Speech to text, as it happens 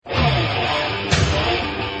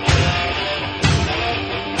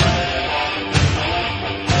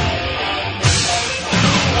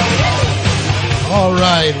All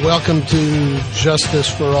right, welcome to Justice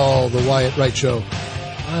for All, the Wyatt Wright Show.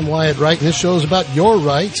 I'm Wyatt Wright, and this show is about your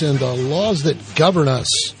rights and the laws that govern us.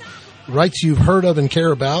 Rights you've heard of and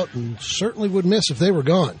care about, and certainly would miss if they were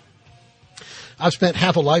gone. I've spent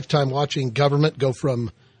half a lifetime watching government go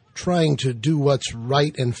from trying to do what's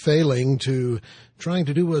right and failing to trying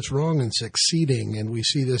to do what's wrong and succeeding, and we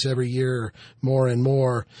see this every year more and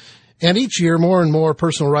more. And each year, more and more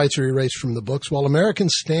personal rights are erased from the books while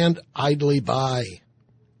Americans stand idly by.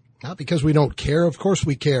 Not because we don't care, of course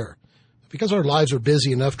we care, but because our lives are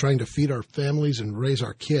busy enough trying to feed our families and raise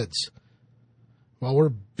our kids. While we're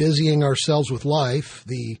busying ourselves with life,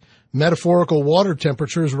 the metaphorical water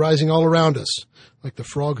temperature is rising all around us, like the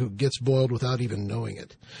frog who gets boiled without even knowing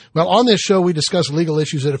it. Well, on this show, we discuss legal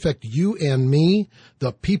issues that affect you and me,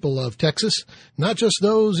 the people of Texas, not just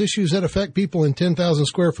those issues that affect people in 10,000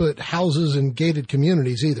 square foot houses and gated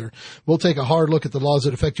communities either. We'll take a hard look at the laws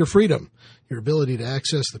that affect your freedom, your ability to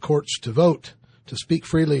access the courts, to vote, to speak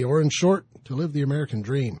freely, or in short, to live the American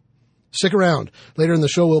dream. Stick around. Later in the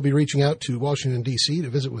show, we'll be reaching out to Washington, D.C. to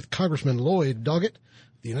visit with Congressman Lloyd Doggett,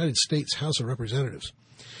 the United States House of Representatives.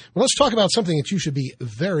 Well, let's talk about something that you should be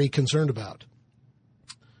very concerned about.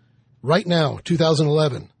 Right now,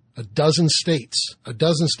 2011, a dozen states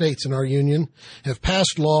in our union have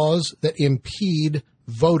passed laws that impede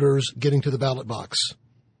voters getting to the ballot box.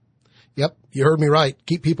 Yep, you heard me right.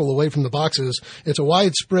 Keep people away from the boxes. It's a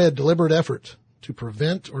widespread, deliberate effort to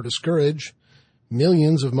prevent or discourage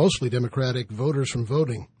millions of mostly Democratic voters from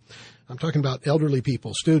voting. I'm talking about elderly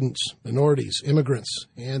people, students, minorities, immigrants,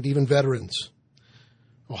 and even veterans.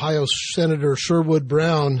 Ohio Senator Sherwood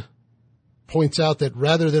Brown points out that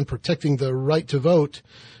rather than protecting the right to vote,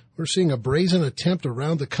 we're seeing a brazen attempt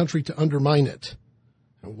around the country to undermine it.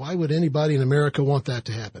 And why would anybody in America want that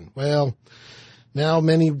to happen? Well, now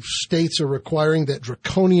many states are requiring that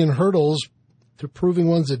draconian hurdles to proving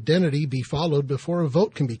one's identity be followed before a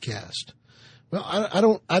vote can be cast. Well, I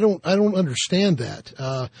don't understand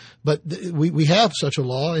that. But we have such a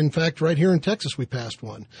law. In fact, right here in Texas, we passed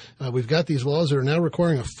one. We've got these laws that are now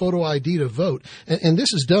requiring a photo ID to vote. And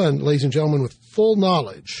this is done, ladies and gentlemen, with full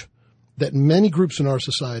knowledge that many groups in our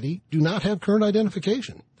society do not have current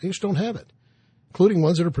identification. They just don't have it, including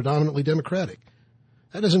ones that are predominantly Democratic.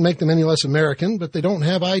 That doesn't make them any less American, but they don't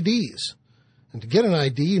have IDs. And to get an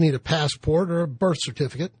ID, you need a passport or a birth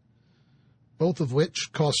certificate, both of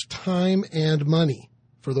which cost time and money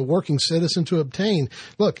for the working citizen to obtain.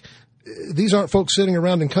 Look, these aren't folks sitting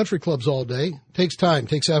around in country clubs all day. It takes time,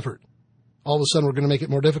 takes effort. All of a sudden, we're going to make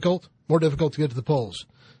it more difficult to get to the polls.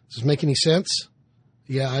 Does this make any sense?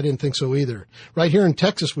 Yeah, I didn't think so either. Right here in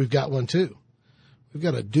Texas, we've got one too. We've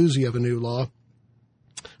got a doozy of a new law.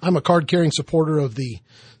 I'm a card-carrying supporter of the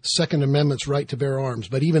Second Amendment's right to bear arms,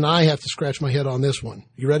 but even I have to scratch my head on this one.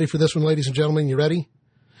 You ready for this one, ladies and gentlemen? You ready?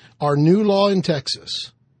 Our new law in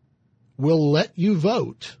Texas will let you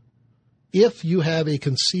vote if you have a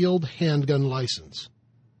concealed handgun license,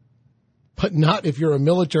 but not if you're a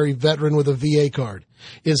military veteran with a VA card.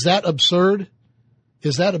 Is that absurd?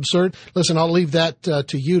 Is that absurd? Listen, I'll leave that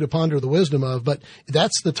to you to ponder the wisdom of, but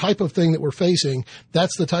that's the type of thing that we're facing.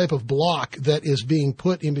 That's the type of block that is being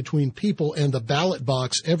put in between people and the ballot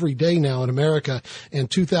box every day now in America. And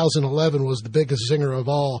 2011 was the biggest zinger of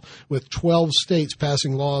all, with 12 states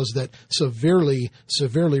passing laws that severely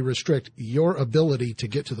restrict your ability to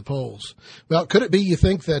get to the polls. Well, could it be you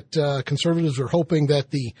think that conservatives are hoping that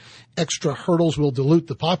the extra hurdles will dilute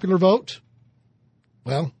the popular vote?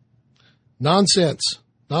 Well, Nonsense,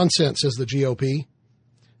 says the GOP.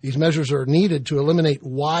 These measures are needed to eliminate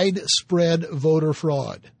widespread voter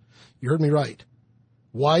fraud. You heard me right.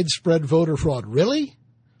 Widespread voter fraud. Really?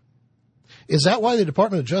 Is that why the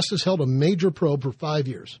Department of Justice held a major probe for 5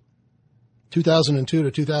 years, 2002 to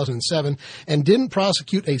 2007, and didn't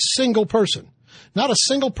prosecute a single person, not a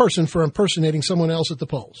single person, for impersonating someone else at the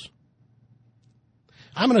polls?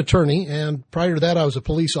 I'm an attorney, and prior to that, I was a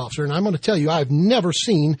police officer, and I'm going to tell you, I've never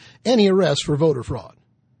seen any arrests for voter fraud.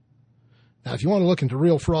 Now, if you want to look into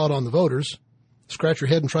real fraud on the voters, scratch your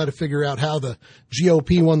head and try to figure out how the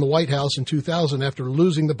GOP won the White House in 2000 after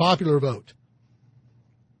losing the popular vote.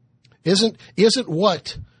 Isn't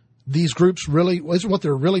what these groups isn't what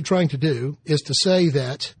they're really trying to do is to say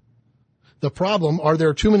that the problem are there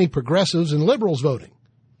are too many progressives and liberals voting.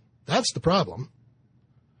 That's the problem.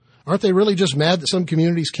 Aren't they really just mad that some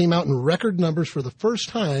communities came out in record numbers for the first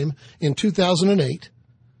time in 2008,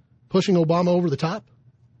 pushing Obama over the top?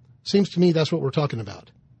 Seems to me that's what we're talking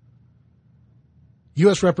about.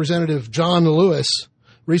 U.S. Representative John Lewis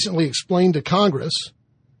recently explained to Congress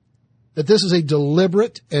that this is a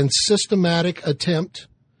deliberate and systematic attempt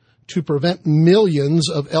to prevent millions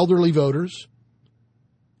of elderly voters,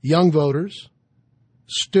 young voters,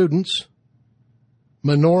 students,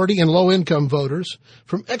 minority and low-income voters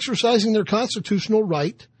from exercising their constitutional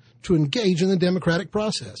right to engage in the democratic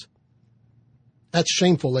process. That's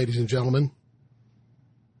shameful, ladies and gentlemen.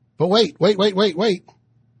 But wait.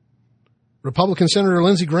 Republican Senator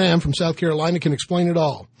Lindsey Graham from South Carolina can explain it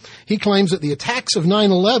all. He claims that the attacks of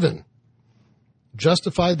 9/11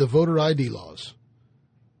 justified the voter ID laws.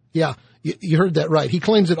 Yeah, you heard that right. He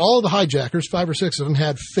claims that all of the hijackers, 5 or 6 of them,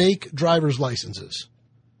 had fake driver's licenses.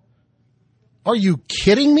 Are you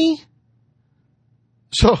kidding me?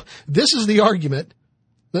 So this is the argument.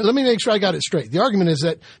 Let me make sure I got it straight. The argument is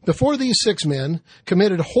that before these 6 men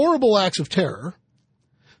committed horrible acts of terror,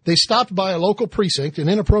 they stopped by a local precinct and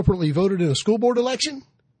inappropriately voted in a school board election?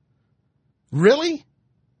 Really?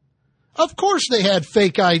 Of course they had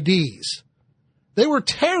fake IDs. They were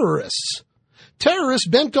terrorists. Terrorists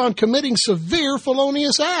bent on committing severe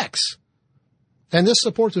felonious acts. And this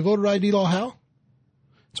supports a voter ID law how?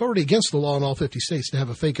 It's already against the law in all 50 states to have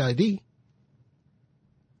a fake ID.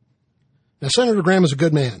 Now, Senator Graham is a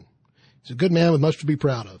good man. He's a good man with much to be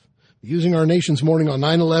proud of. Using our nation's mourning on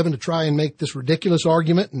 9/11 to try and make this ridiculous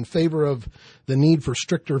argument in favor of the need for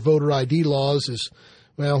stricter voter ID laws is,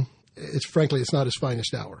 well, it's not his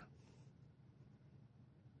finest hour.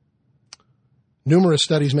 Numerous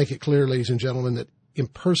studies make it clear, ladies and gentlemen, that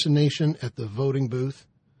impersonation at the voting booth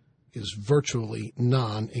is virtually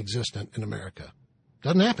non-existent in America.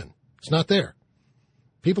 Doesn't happen. It's not there.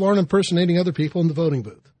 People aren't impersonating other people in the voting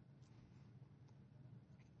booth.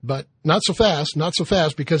 But not so fast,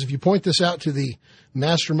 because if you point this out to the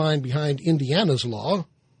mastermind behind Indiana's law,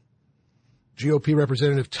 GOP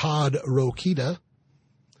Representative Todd Rokita,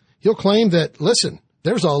 he'll claim that, listen,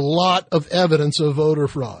 there's a lot of evidence of voter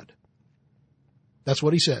fraud. That's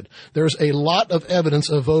what he said. There's a lot of evidence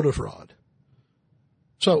of voter fraud.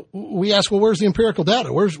 So we ask, well, where's the empirical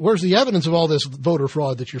data? Where's the evidence of all this voter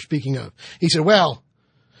fraud that you're speaking of? He said, well,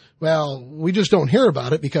 we just don't hear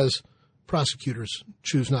about it because prosecutors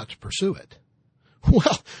choose not to pursue it.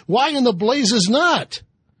 Well, why in the blazes not?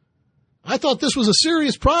 I thought this was a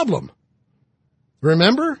serious problem.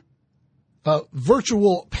 Remember? A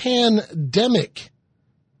virtual pandemic.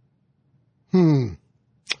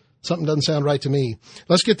 Something doesn't sound right to me.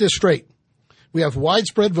 Let's get this straight. We have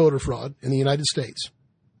widespread voter fraud in the United States.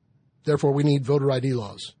 Therefore, we need voter ID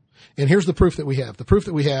laws. And here's the proof that we have. The proof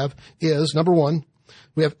that we have is, number one,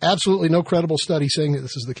 we have absolutely no credible study saying that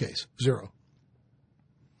this is the case. 0.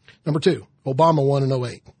 Number 2, Obama won in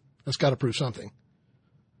 2008. That's got to prove something.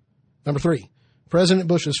 Number 3, President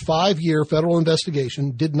Bush's 5-year federal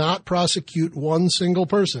investigation did not prosecute one single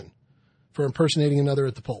person for impersonating another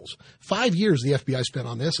at the polls. 5 years the FBI spent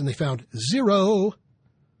on this, and they found 0.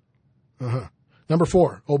 Number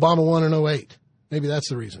 4, Obama won in 2008. Maybe that's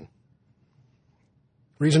the reason.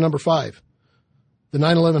 Reason number 5, the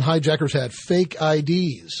 9/11 hijackers had fake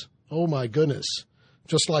IDs. Oh, my goodness.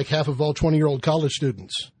 Just like half of all 20-year-old college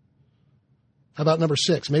students. How about number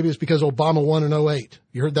 6? Maybe it's because Obama won in 2008.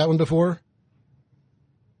 You heard that one before?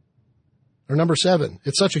 Or number 7,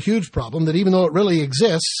 it's such a huge problem that even though it really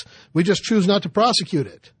exists, we just choose not to prosecute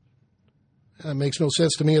it. That makes no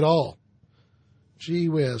sense to me at all. Gee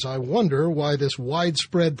whiz, I wonder why this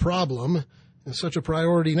widespread problem is such a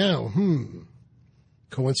priority now.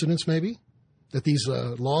 Coincidence, maybe? That these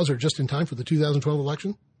laws are just in time for the 2012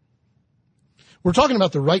 election? We're talking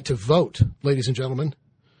about the right to vote, ladies and gentlemen.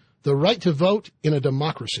 The right to vote in a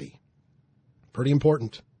democracy. Pretty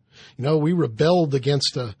important. You know, we rebelled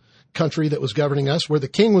against a country that was governing us where the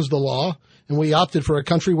king was the law, and we opted for a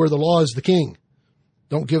country where the law is the king.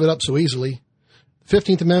 Don't give it up so easily.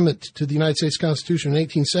 15th Amendment to the United States Constitution in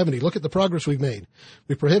 1870. Look at the progress we've made.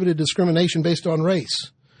 We prohibited discrimination based on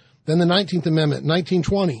race. Then the 19th Amendment,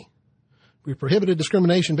 1920. We prohibited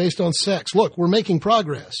discrimination based on sex. Look, we're making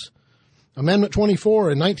progress. Amendment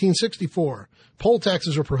 24 in 1964. Poll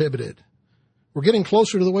taxes are prohibited. We're getting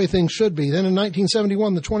closer to the way things should be. Then in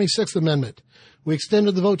 1971, the 26th Amendment. We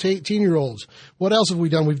extended the vote to 18-year-olds. What else have we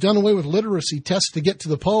done? We've done away with literacy tests to get to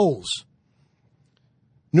the polls.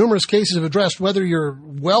 Numerous cases have addressed whether your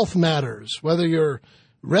wealth matters, whether your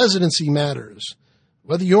residency matters,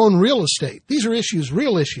 whether you own real estate. These are issues,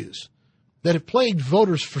 real issues, that have plagued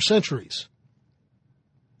voters for centuries.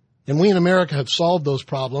 And we in America have solved those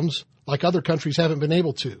problems like other countries haven't been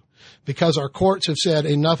able to, because our courts have said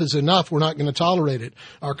enough is enough, we're not going to tolerate it.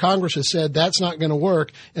 Our Congress has said that's not going to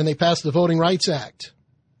work, and they passed the Voting Rights Act.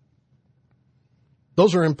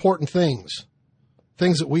 Those are important things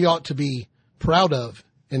that we ought to be proud of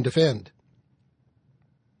and defend.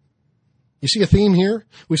 You see a theme here?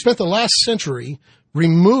 We spent the last century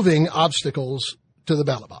removing obstacles to the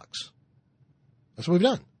ballot box. That's what we've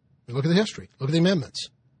done. Look at the history. Look at the amendments.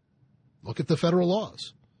 Look at the federal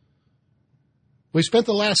laws. We spent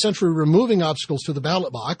the last century removing obstacles to the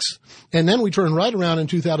ballot box, and then we turn right around in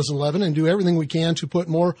 2011 and do everything we can to put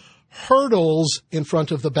more hurdles in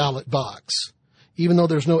front of the ballot box, even though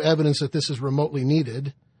there's no evidence that this is remotely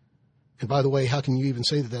needed. And by the way, how can you even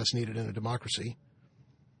say that that's needed in a democracy?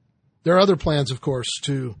 There are other plans, of course,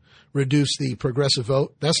 to reduce the progressive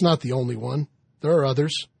vote. That's not the only one. There are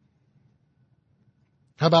others.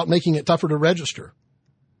 How about making it tougher to register?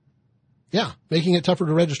 Yeah, making it tougher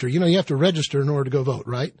to register. You have to register in order to go vote,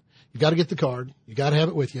 right? You got to get the card. You got to have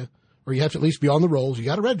it with you, or you have to at least be on the rolls. You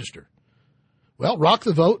got to register. Well, Rock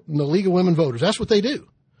the Vote and the League of Women Voters, that's what they do.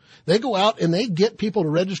 They go out and they get people to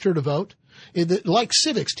register to vote, like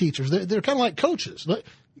civics teachers. They're kind of like coaches.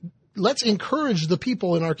 Let's encourage the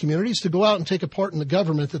people in our communities to go out and take a part in the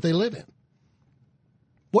government that they live in.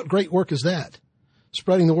 What great work is that?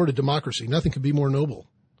 Spreading the word of democracy. Nothing could be more noble.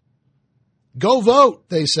 Go vote,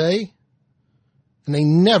 they say. And they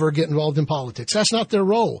never get involved in politics. That's not their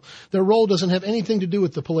role. Their role doesn't have anything to do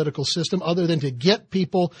with the political system other than to get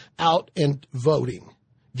people out and voting.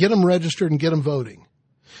 Get them registered and get them voting.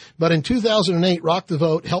 But in 2008, Rock the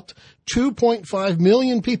Vote helped 2.5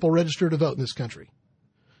 million people register to vote in this country.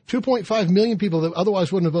 2.5 million people that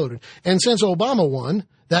otherwise wouldn't have voted. And since Obama won,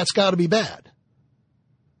 that's got to be bad.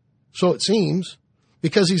 So it seems,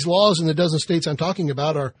 because these laws in the dozen states I'm talking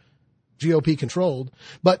about are GOP controlled.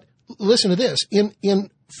 But listen to this. In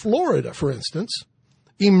Florida, for instance,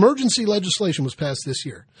 emergency legislation was passed this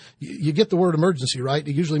year. You get the word emergency, right?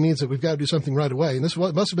 It usually means that we've got to do something right away. And this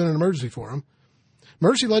must have been an emergency for them.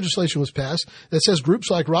 Emergency legislation was passed that says groups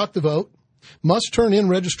like Rock the Vote must turn in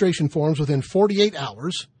registration forms within 48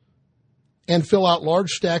 hours and fill out large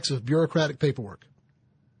stacks of bureaucratic paperwork.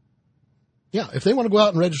 Yeah, if they want to go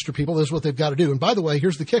out and register people, this is what they've got to do. And by the way,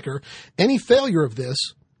 here's the kicker. Any failure of this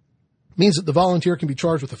means that the volunteer can be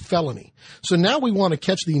charged with a felony. So now we want to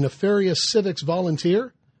catch the nefarious civics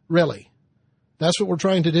volunteer? Really? That's what we're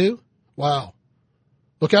trying to do? Wow.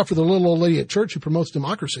 Look out for the little old lady at church who promotes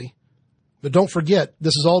democracy. But don't forget,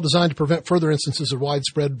 this is all designed to prevent further instances of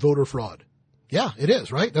widespread voter fraud. Yeah, it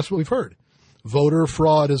is, right? That's what we've heard. Voter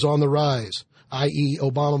fraud is on the rise, i.e.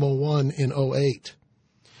 Obama won in 2008.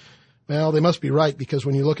 Well, they must be right, because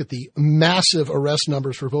when you look at the massive arrest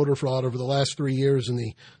numbers for voter fraud over the last 3 years in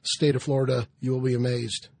the state of Florida, you will be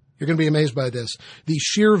amazed. You're going to be amazed by this. The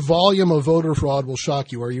sheer volume of voter fraud will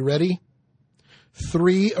shock you. Are you ready?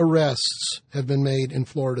 3 arrests have been made in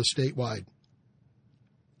Florida statewide.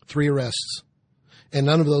 3 arrests. And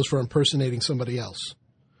none of those for impersonating somebody else.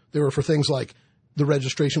 They were for things like the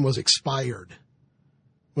registration was expired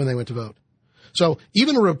when they went to vote. So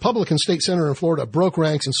even a Republican state senator in Florida broke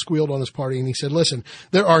ranks and squealed on his party, and he said, listen,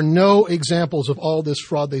 there are no examples of all this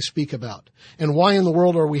fraud they speak about. And why in the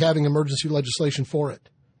world are we having emergency legislation for it?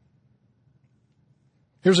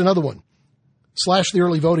 Here's another one. Slash the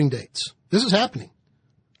early voting dates. This is happening.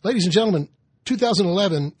 Ladies and gentlemen,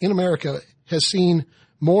 2011 in America has seen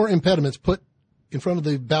more impediments put in front of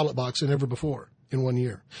the ballot box than ever before in 1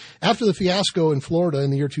 year. After the fiasco in Florida in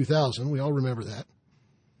the year 2000, we all remember that,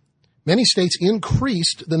 many states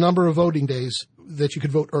increased the number of voting days that you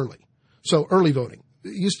could vote early. So early voting.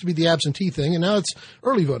 It used to be the absentee thing, and now it's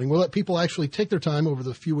early voting. We'll let people actually take their time over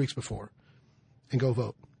the few weeks before and go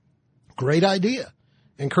vote. Great idea.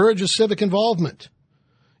 Encourages civic involvement.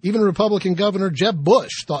 Even Republican Governor Jeb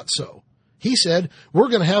Bush thought so. He said, we're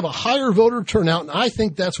going to have a higher voter turnout, and I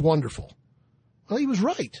think that's wonderful. Well, he was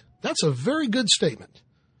right. That's a very good statement.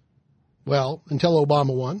 Well, until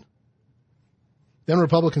Obama won. Then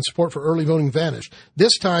Republican support for early voting vanished.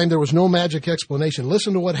 This time, there was no magic explanation.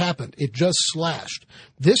 Listen to what happened. It just slashed.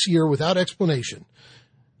 This year, without explanation,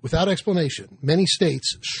 many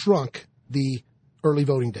states shrunk the early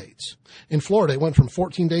voting dates. In Florida, it went from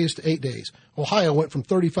 14 days to 8 days. Ohio went from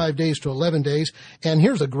 35 days to 11 days. And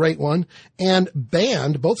here's a great one. And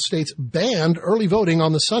both states banned early voting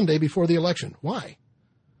on the Sunday before the election. Why?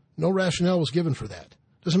 No rationale was given for that.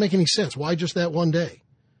 Doesn't make any sense. Why just that one day?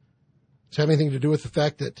 Does it have anything to do with the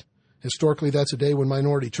fact that historically that's a day when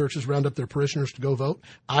minority churches round up their parishioners to go vote?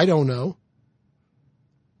 I don't know.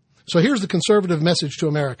 So here's the conservative message to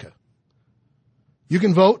America. You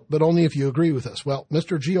can vote, but only if you agree with us. Well,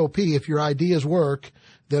 Mr. GOP, if your ideas work,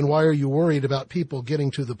 then why are you worried about people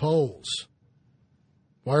getting to the polls?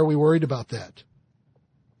 Why are we worried about that?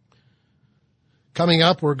 Coming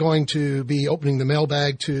up, we're going to be opening the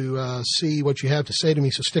mailbag to see what you have to say to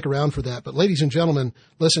me, so stick around for that. But ladies and gentlemen,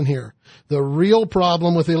 listen here. The real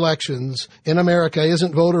problem with elections in America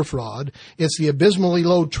isn't voter fraud. It's the abysmally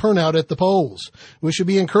low turnout at the polls. We should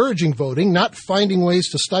be encouraging voting, not finding ways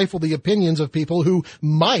to stifle the opinions of people who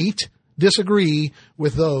might disagree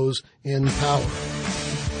with those in power.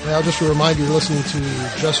 Now, just a reminder, you're listening to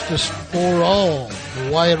Justice for All, the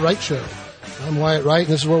Wyatt Wright Show. I'm Wyatt Wright,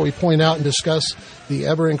 and this is where we point out and discuss the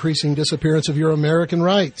ever-increasing disappearance of your American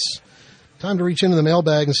rights. Time to reach into the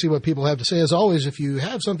mailbag and see what people have to say. As always, if you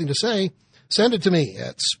have something to say, send it to me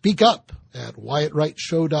at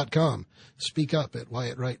speakup@WyattWrightShow.com.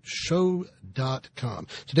 Speakup@WyattWrightShow.com.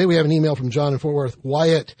 Today we have an email from John in Fort Worth.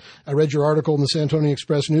 Wyatt, I read your article in the San Antonio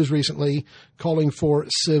Express News recently calling for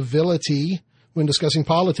civility when discussing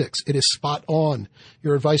politics. It is spot on.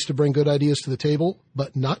 Your advice to bring good ideas to the table,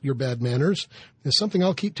 but not your bad manners, is something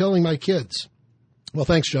I'll keep telling my kids. Well,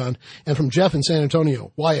 thanks, John. And from Jeff in San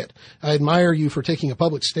Antonio, Wyatt, I admire you for taking a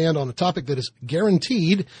public stand on a topic that is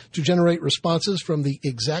guaranteed to generate responses from the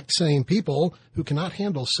exact same people who cannot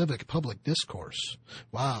handle civic public discourse.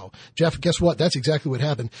 Wow. Jeff, guess what? That's exactly what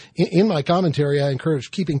happened. In my commentary, I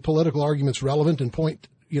encouraged keeping political arguments relevant and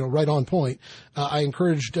right on point. I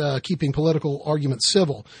encouraged keeping political arguments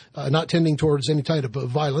civil, not tending towards any type of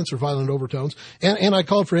violence or violent overtones. And I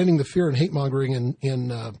called for ending the fear and hate mongering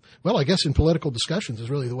in political discussions is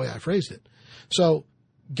really the way I phrased it. So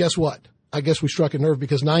guess what? I guess we struck a nerve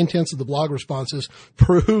because 9/10 of the blog responses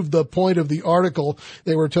proved the point of the article.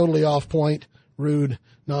 They were totally off point, rude,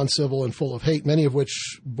 non-civil, and full of hate, many of which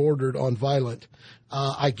bordered on violent.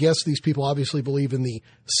 I guess these people obviously believe in the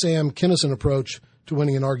Sam Kinison approach to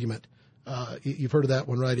winning an argument. You've heard of that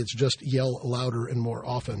one, right? It's just yell louder and more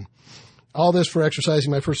often. All this for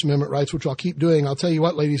exercising my First Amendment rights, which I'll keep doing. I'll tell you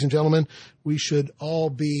what, ladies and gentlemen, we should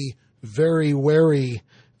all be very wary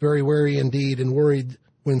indeed, and worried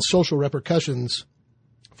when social repercussions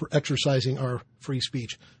for exercising our free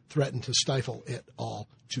speech threaten to stifle it all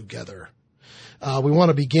together. We want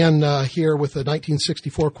to begin here with a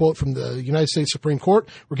 1964 quote from the United States Supreme Court.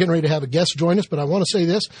 We're getting ready to have a guest join us, but I want to say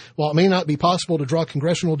this. While it may not be possible to draw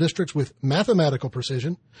congressional districts with mathematical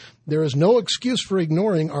precision, there is no excuse for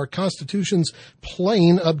ignoring our Constitution's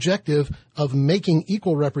plain objective of making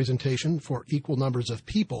equal representation for equal numbers of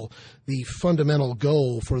people the fundamental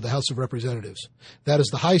goal for the House of Representatives. That is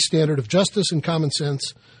the high standard of justice and common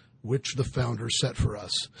sense which the founders set for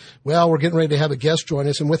us. Well, we're getting ready to have a guest join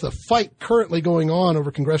us, and with a fight currently going on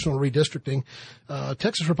over congressional redistricting,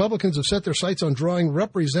 Texas Republicans have set their sights on drawing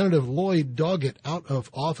Representative Lloyd Doggett out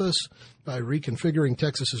of office by reconfiguring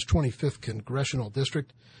Texas's 25th congressional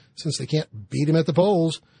district. Since they can't beat him at the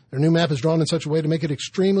polls, their new map is drawn in such a way to make it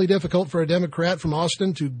extremely difficult for a Democrat from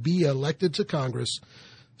Austin to be elected to Congress.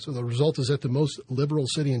 So the result is that the most liberal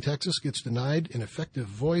city in Texas gets denied an effective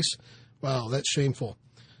voice. Wow, that's shameful.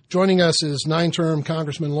 Joining us is 9-term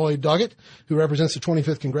Congressman Lloyd Doggett, who represents the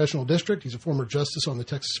 25th Congressional District. He's a former justice on the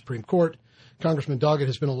Texas Supreme Court. Congressman Doggett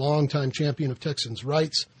has been a longtime champion of Texans'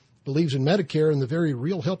 rights, believes in Medicare and the very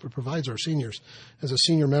real help it provides our seniors. As a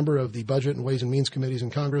senior member of the Budget and Ways and Means Committees in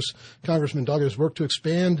Congress, Congressman Doggett has worked to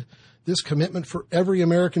expand this commitment for every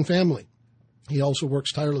American family. He also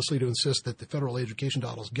works tirelessly to insist that the federal education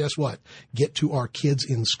dollars, guess what, get to our kids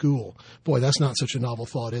in school. Boy, that's not such a novel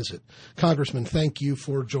thought, is it? Congressman, thank you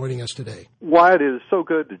for joining us today. Wyatt, it is so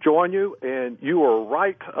good to join you, and you are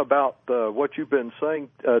right about what you've been saying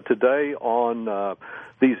today on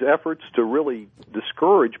these efforts to really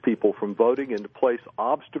discourage people from voting and to place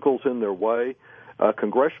obstacles in their way.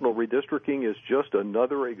 Congressional redistricting is just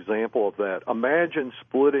another example of that. Imagine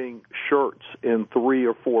splitting shirts in 3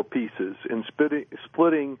 or 4 pieces and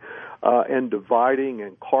splitting and dividing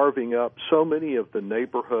and carving up so many of the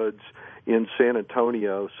neighborhoods in San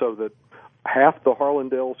Antonio so that half the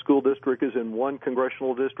Harlandale School District is in one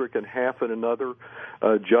congressional district and half in another.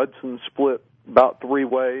 Judson split about 3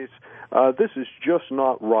 ways. This is just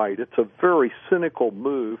not right. It's a very cynical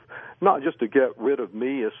move, not just to get rid of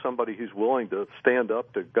me as somebody who's willing to stand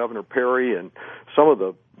up to Governor Perry and some of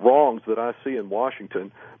the wrongs that I see in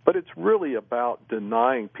Washington, but it's really about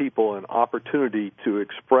denying people an opportunity to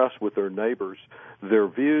express with their neighbors their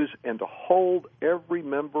views and to hold every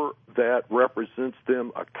member that represents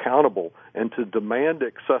them accountable and to demand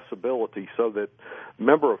accessibility so that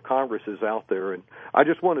member of Congress is out there. And I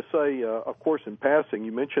just want to say, of course, in passing,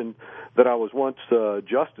 you mentioned that I was once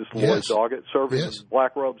Justice Lloyd Doggett serving in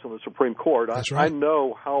black robes on the Supreme Court. That's right. I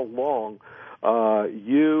know how long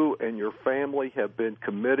you and your family have been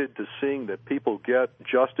committed to seeing that people get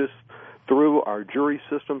justice through our jury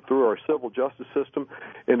system, through our civil justice system,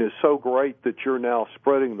 and it's so great that you're now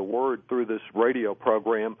spreading the word through this radio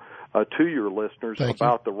program to your listeners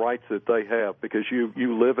about the rights that they have, because you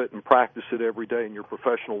live it and practice it every day in your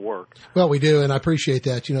professional work. Well, we do, and I appreciate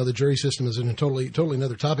that. You know, the jury system is a totally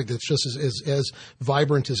another topic that's just as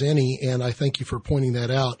vibrant as any, and I thank you for pointing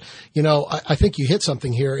that out. You know, I think you hit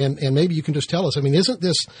something here, and maybe you can just tell us. I mean, isn't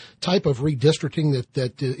this type of redistricting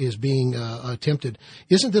that is being attempted,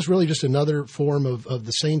 isn't this really just another form of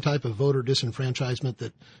the same type of voter disenfranchisement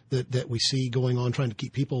that we see going on, trying to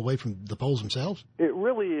keep people away from the polls themselves? It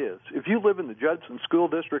really is. If you live in the Judson School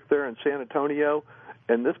District there in San Antonio,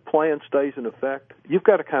 and this plan stays in effect, you've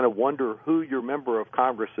got to kind of wonder who your member of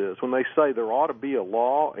Congress is. When they say there ought to be a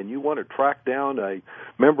law and you want to track down a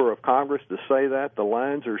member of Congress to say that, the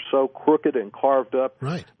lines are so crooked and carved up,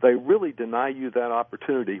 right. They really deny you that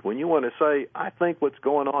opportunity. When you want to say, I think what's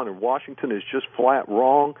going on in Washington is just flat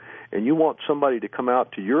wrong, and you want somebody to come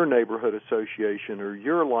out to your neighborhood association or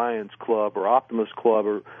your Lions Club or Optimus Club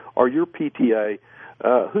or your PTA,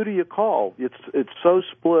 who do you call? It's so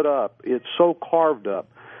split up. It's so carved up.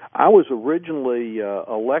 I was originally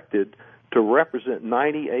elected to represent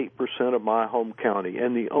 98% of my home county,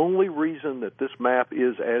 and the only reason that this map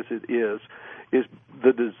is as it is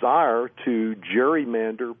the desire to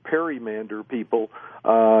gerrymander, perimander people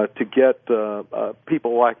to get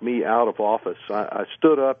people like me out of office. I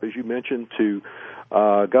stood up, as you mentioned, to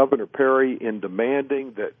Governor Perry in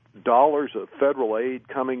demanding that dollars of federal aid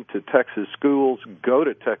coming to Texas schools go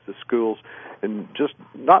to Texas schools and just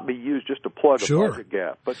not be used just to plug a budget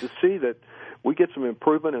gap, but to see that we get some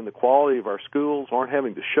improvement in the quality of our schools, aren't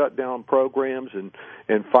having to shut down programs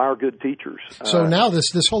and fire good teachers. So now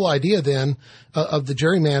this whole idea then of the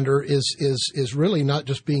gerrymander is really not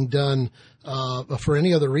just being done for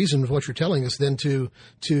any other reason, what you're telling us, than to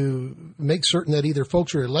make certain that either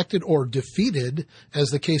folks are elected or defeated, as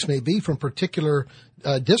the case may be, from particular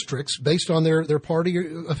districts based on their party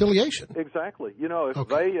affiliation. Exactly. You know, if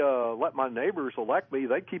they let my neighbors elect me,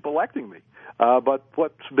 they keep electing me. But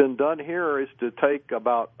what's been done here is to take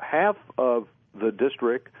about half of the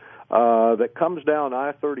district that comes down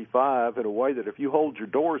I-35 in a way that if you hold your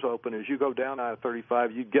doors open as you go down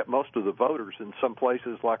I-35, you get most of the voters in some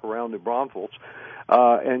places like around New Braunfels,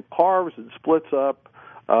 and carves and splits up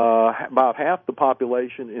about half the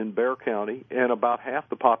population in Bexar County and about half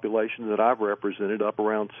the population that I've represented up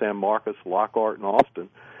around San Marcos, Lockhart, and Austin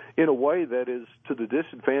in a way that is to the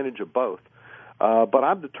disadvantage of both. But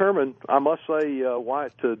I'm determined, I must say,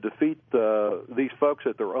 Wyatt, to defeat these folks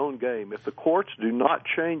at their own game. If the courts do not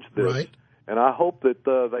change this, right, and I hope that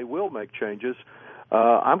they will make changes,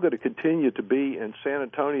 I'm going to continue to be in San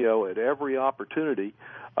Antonio at every opportunity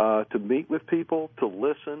to meet with people, to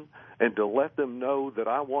listen, and to let them know that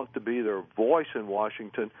I want to be their voice in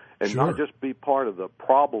Washington and not just be part of the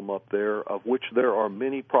problem up there, of which there are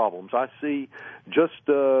many problems. I see, just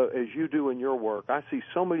as you do in your work, I see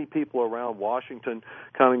so many people around Washington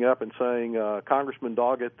coming up and saying, Congressman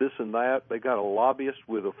Doggett, this and that. They got a lobbyist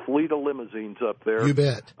with a fleet of limousines up there. You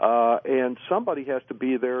bet. And somebody has to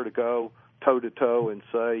be there to go toe-to-toe and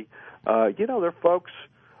say, you know, there are folks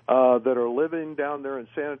that are living down there in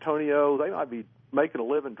San Antonio. They might be making a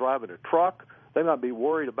living driving a truck. They might be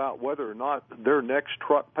worried about whether or not their next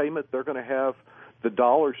truck payment, they're going to have the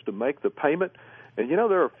dollars to make the payment. And, you know,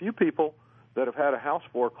 there are a few people that have had a house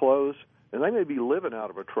foreclosed, and they may be living out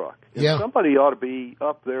of a truck. And somebody ought to be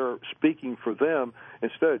up there speaking for them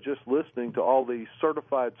instead of just listening to all these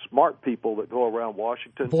certified smart people that go around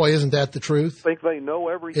Washington. Boy, isn't that the truth? Think they know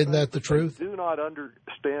everything. Isn't that the truth? They do not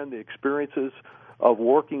understand the experiences of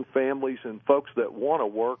working families and folks that want to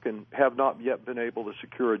work and have not yet been able to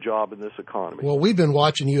secure a job in this economy. Well, we've been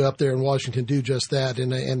watching you up there in Washington do just that.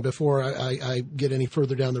 And before I get any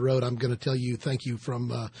further down the road, I'm going to tell you thank you from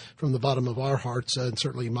the bottom of our hearts and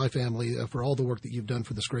certainly my family for all the work that you've done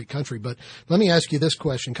for this great country. But let me ask you this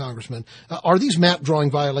question, Congressman. Are these map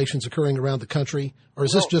drawing violations occurring around the country, or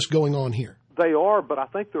is this just going on here? They are, but I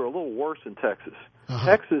think they're a little worse in Texas.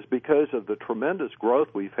 Texas, because of the tremendous growth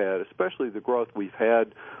we've had, especially the growth we've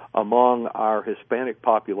had among our Hispanic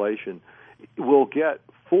population, will get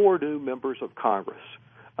 4 new members of Congress.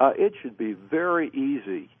 It should be very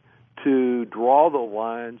easy to draw the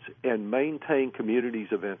lines and maintain communities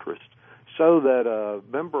of interest so that a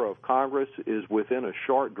member of Congress is within a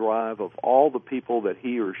short drive of all the people that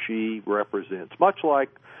he or she represents, much like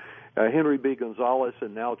Henry B. Gonzalez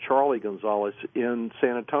and now Charlie Gonzalez in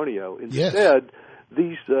San Antonio. Instead,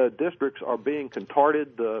 these districts are being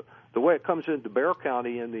contorted. The way it comes into Bexar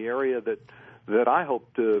County in the area that I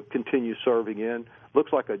hope to continue serving in,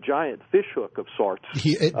 looks like a giant fish hook of sorts.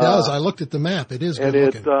 It does. I looked at the map. It is good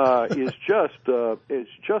looking. And it's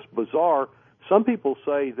just bizarre. Some people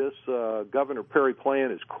say this Governor Perry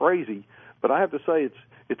plan is crazy, but I have to say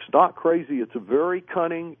it's not crazy. It's very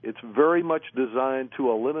cunning. It's very much designed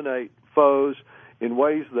to eliminate foes in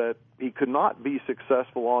ways that he could not be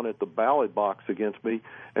successful on at the ballot box against me.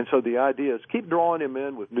 And so the idea is keep drawing him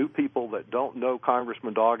in with new people that don't know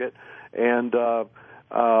Congressman Doggett, and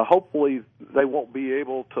hopefully they won't be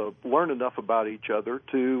able to learn enough about each other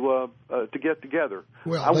to get together.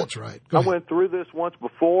 Well, that's right. I went through this once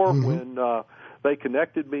before when they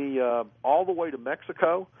connected me all the way to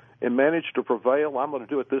Mexico and managed to prevail. I'm going to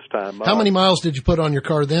do it this time. How many miles did you put on your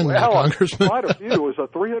car then, Congressman? Quite a few. It was a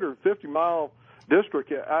 350-mile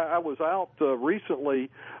district. I was out recently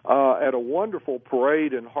at a wonderful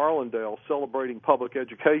parade in Harlandale celebrating public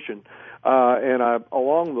education, and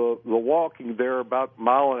along the walking there, about a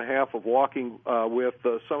mile and a half of walking with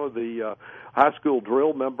some of the high school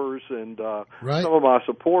drill members and some of my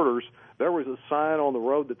supporters, there was a sign on the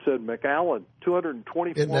road that said McAllen,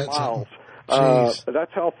 224 miles.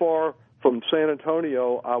 That's how far from San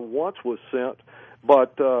Antonio I once was sent.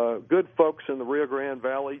 But good folks in the Rio Grande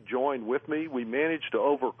Valley joined with me. We managed to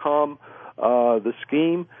overcome the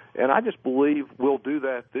scheme, and I just believe we'll do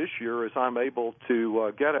that this year as I'm able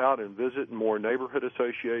to get out and visit more neighborhood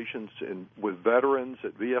associations and with veterans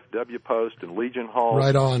at VFW Post and Legion Hall.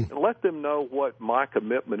 Right on. And let them know what my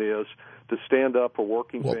commitment is to stand up for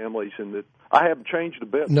working families, and that I haven't changed a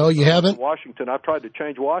bit. No, you haven't. Washington, I've tried to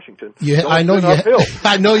change Washington. I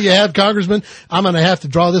know you have, Congressman. I'm going to have to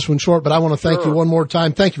draw this one short, but I want to thank you one more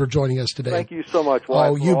time. Thank you for joining us today. Thank you so much,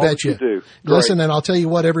 Wyatt. Oh, you betcha. Listen, and I'll tell you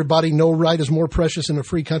what, everybody, no right is more precious in a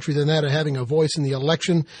free country than that of having a voice in the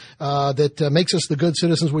election that makes us the good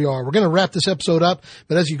citizens we are. We're going to wrap this episode up,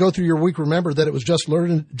 but as you go through your week, remember that it was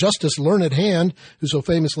Justice Learned Hand who so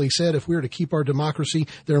famously said, if we are to keep our democracy,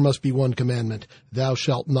 there must be one commandment: thou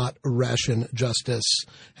shalt not ration justice.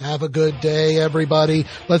 Have a good day, everybody.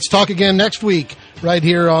 Let's talk again next week right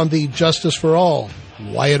here on the Justice for All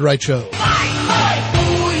Wyatt Wright Show.